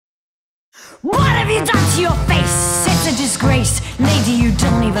What have you done to your face? It's a disgrace. Lady, you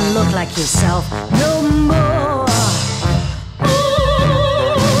don't even look like yourself no more.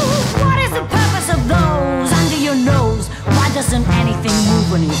 What is the purpose of those under your nose? Why doesn't anything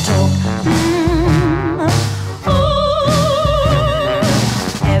move when you talk?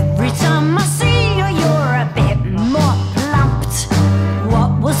 Every time I see you, you're a bit more plumped.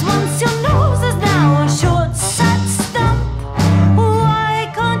 What was once your nose is now a short, sad stump.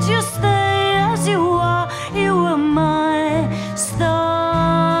 Why can't you stay as you are? You were my star.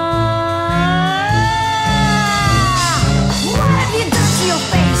 What have you done to your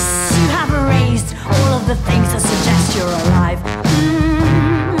face? You have erased all of the things that suggest you're alive.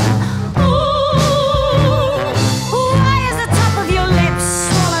 Why is the top of your lips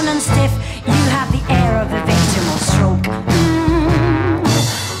swollen and stiff? You have the air of a victim of stroke.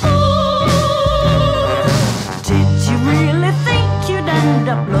 Did you really think you'd end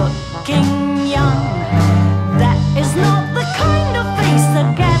up looking young? That is not the kind of face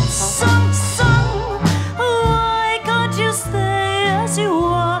that gets sung. Why can't you stay as you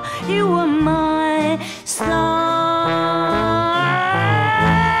are? You were my star.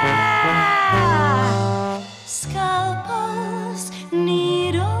 Scalpels,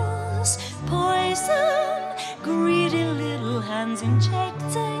 needles, poison, greedy little hands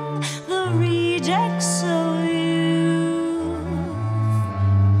injecting the rejects of you.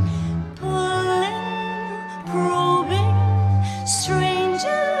 Pulling, probing,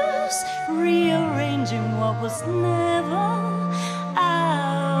 strangers, rearranging what was never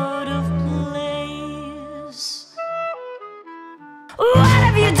out of place. What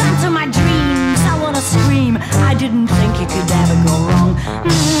have you done to my dreams? I wanna scream. I didn't think it could ever go wrong.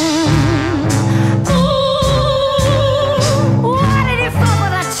 Why did you fall for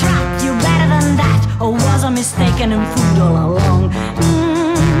that trap? You better than that. Or was I mistaken and fooled all along?